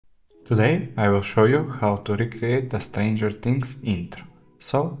Today I will show you how to recreate the Stranger Things intro.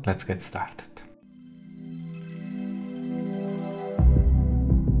 So let's get started.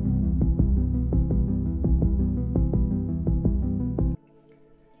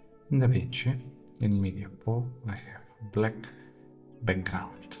 In DaVinci, in Media Pool, I have black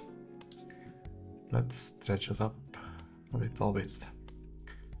background. Let's stretch it up a little bit.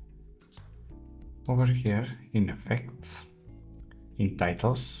 Over here in Effects, in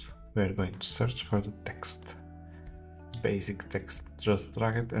Titles, we are going to search for the text. Basic text, just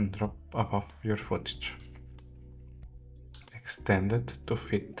drag it and drop above your footage. Extend it to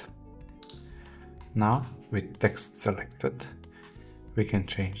fit. Now, with text selected, we can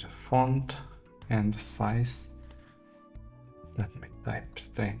change the font and the size. Let me type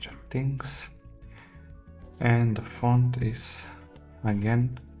Stranger Things. And the font is,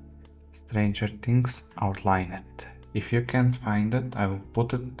 again, Stranger Things Outlined. If you can't find it, I will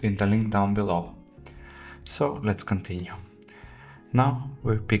put it in the link down below. So let's continue. Now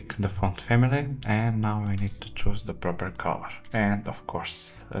we pick the font family and now we need to choose the proper color. And of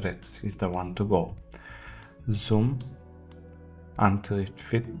course, red is the one to go. Zoom until it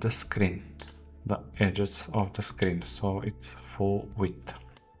fits the screen, the edges of the screen, so it's full width.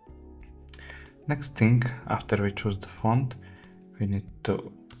 Next thing, after we choose the font, we need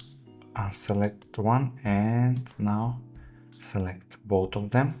to unselect one and now select both of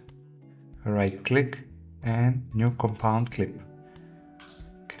them, right click and new compound clip,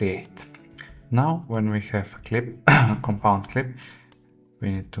 create. Now when we have a clip, compound clip,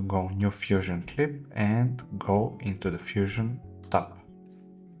 we need to go new fusion clip and go into the fusion tab.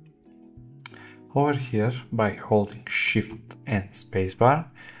 Over here, by holding shift and spacebar,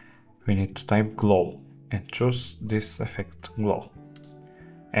 we need to type glow and choose this effect glow.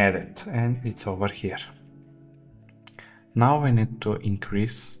 Add it and it's over here. Now we need to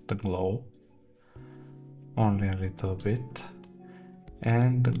increase the glow only a little bit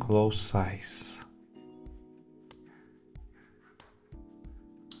and the glow size.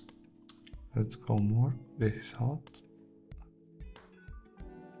 Let's go more. This is hot.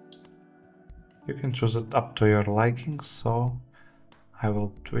 You can choose it up to your liking, so I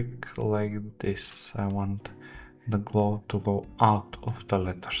will tweak like this. I want the glow to go out of the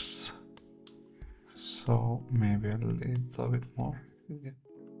letters, so maybe a little bit more.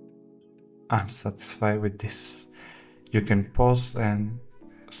 I'm satisfied with this. You can pause and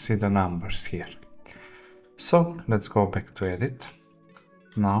see the numbers here. So let's go back to edit.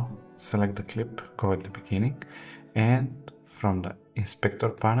 Now select the clip, go at the beginning, and from the inspector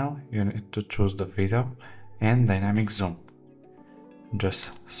panel you need to choose the video and dynamic zoom.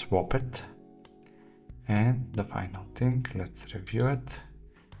 Just swap it. And the final thing, let's review it.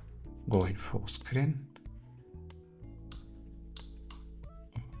 Go in full screen.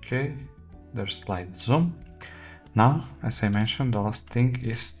 Okay, there's slight zoom. Now, as I mentioned, the last thing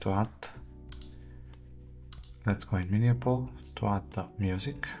is to add, let's go in Media Pool to add the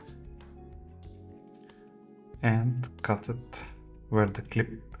music and cut it where the clip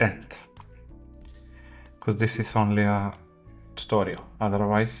ends, because this is only a tutorial,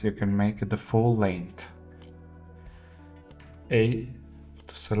 otherwise you can make it the full length. A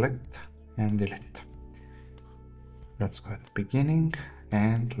to select and delete. Let's go at the beginning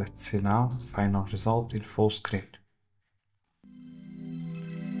and let's see now final result in full screen.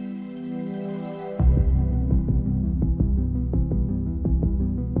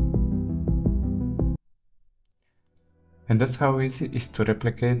 And that's how easy it is to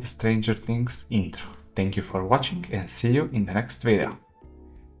replicate the Stranger Things intro. Thank you for watching and see you in the next video.